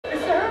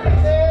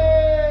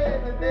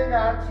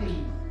our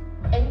teeth.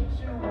 Ain't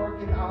you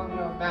working on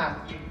your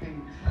masterpiece?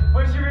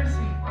 Where's your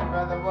receipt?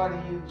 Brother, what do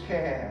you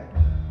care?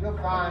 You'll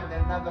find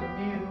another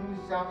muse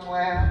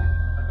somewhere.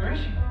 Where is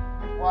she?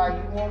 Why,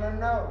 you want to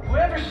know?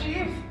 Wherever she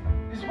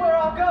is where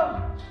I'll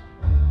go.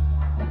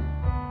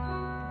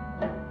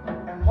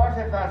 And what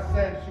if I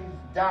said she's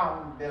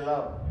down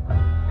below?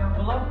 Down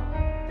below?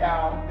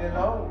 Down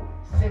below.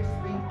 6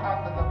 feet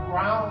under the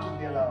ground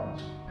below.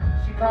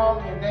 She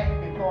called your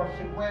name before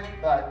she went,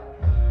 but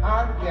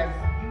I guess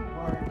you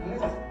weren't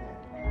listening.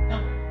 No.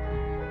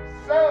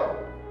 So,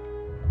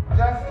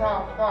 just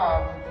how far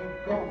would you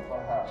go for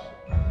her?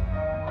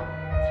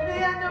 To the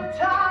end of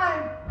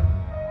time.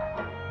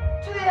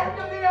 To the end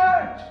of the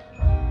earth.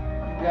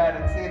 You got a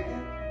ticket?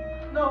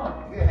 No.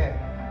 Yeah,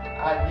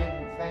 I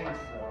didn't think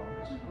so.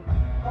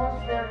 Of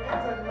course, there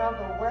is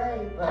another way,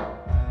 but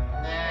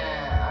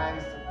nah, I'm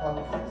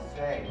supposed to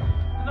say.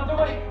 Another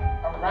way.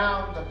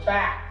 Around the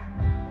back.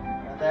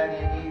 Now, that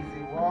ain't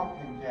easy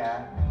walking,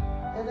 Jack.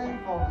 It ain't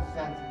for the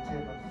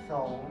sensitive of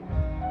soul.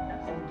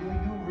 So do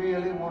you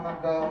really want to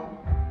go?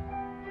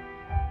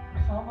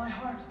 With all my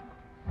heart.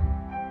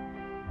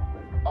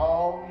 With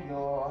all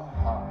your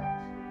heart.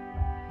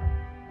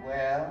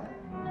 Well,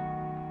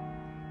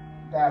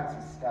 that's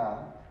a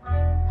start.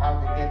 How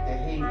to get to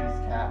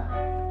Hadestown.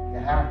 You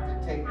have to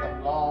take the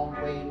long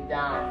way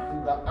down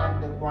through the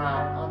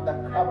underground,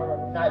 under cover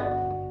of night.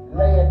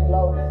 Laying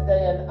low,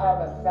 staying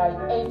out of sight.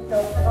 Ain't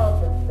no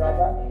compass,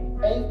 brother.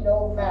 Ain't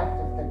no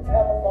matches, the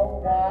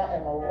telephone wire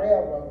and a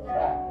railroad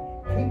track.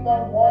 Keep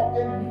on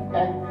walking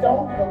and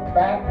don't look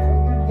back till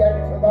you get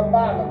to the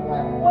bottom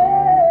line.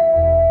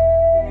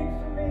 Wait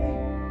for me.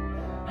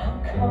 I'm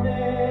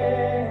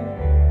coming.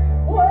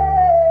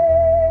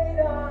 Wait,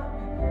 I'm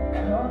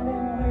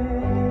coming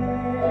with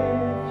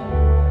you.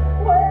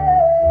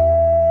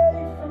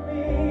 Wait for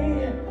me.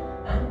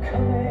 I'm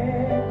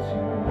coming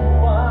too.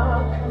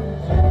 I'm coming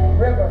too.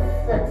 River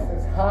 6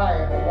 is high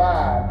and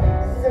wide,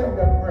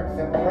 cinder bricks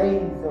and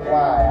razor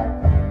wire,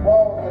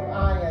 walls of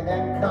iron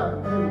and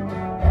concrete,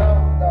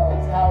 hound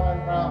dogs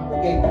howling round the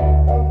gate.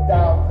 Those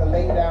dogs to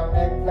lay down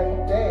and play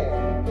dead.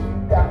 If you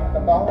got the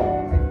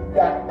bones, if you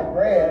got the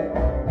bread,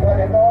 but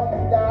if all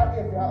you got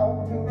is your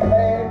own 2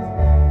 legs,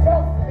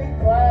 just be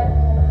glad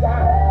you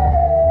got it.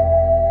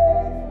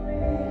 Wait for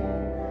me.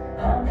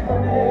 I'm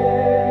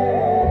coming.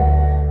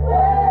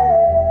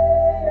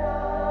 Wait,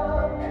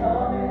 I'm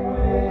coming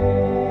with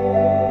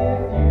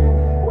you.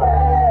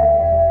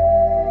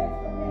 Wait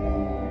for me.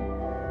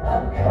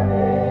 I'm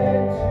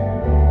coming too.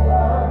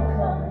 I'm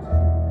coming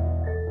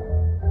too.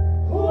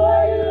 Who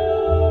are you?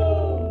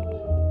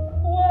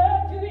 Where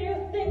do you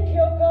think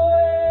you're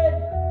going?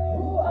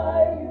 Who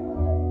are you?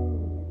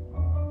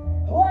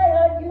 Why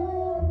are you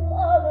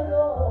all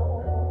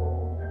alone?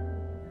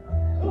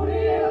 Who do you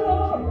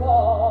think you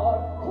are?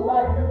 Who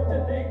are you to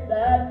think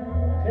that you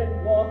can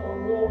walk a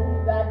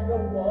road that no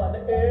one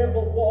ever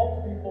walked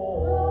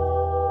before?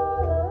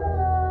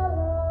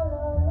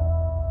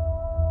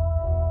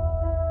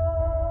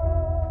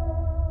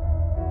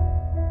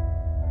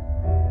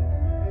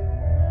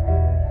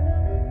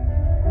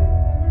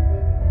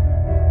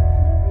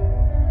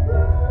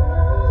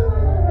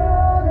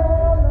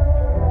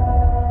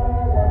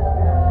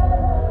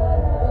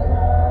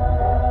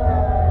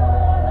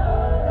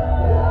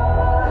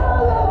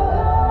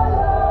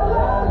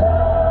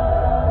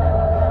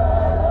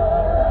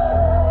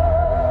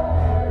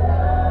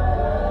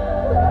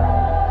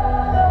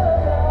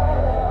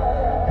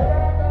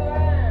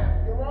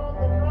 You're on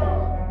the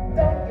run.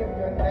 Don't give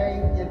your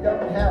name, you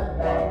don't have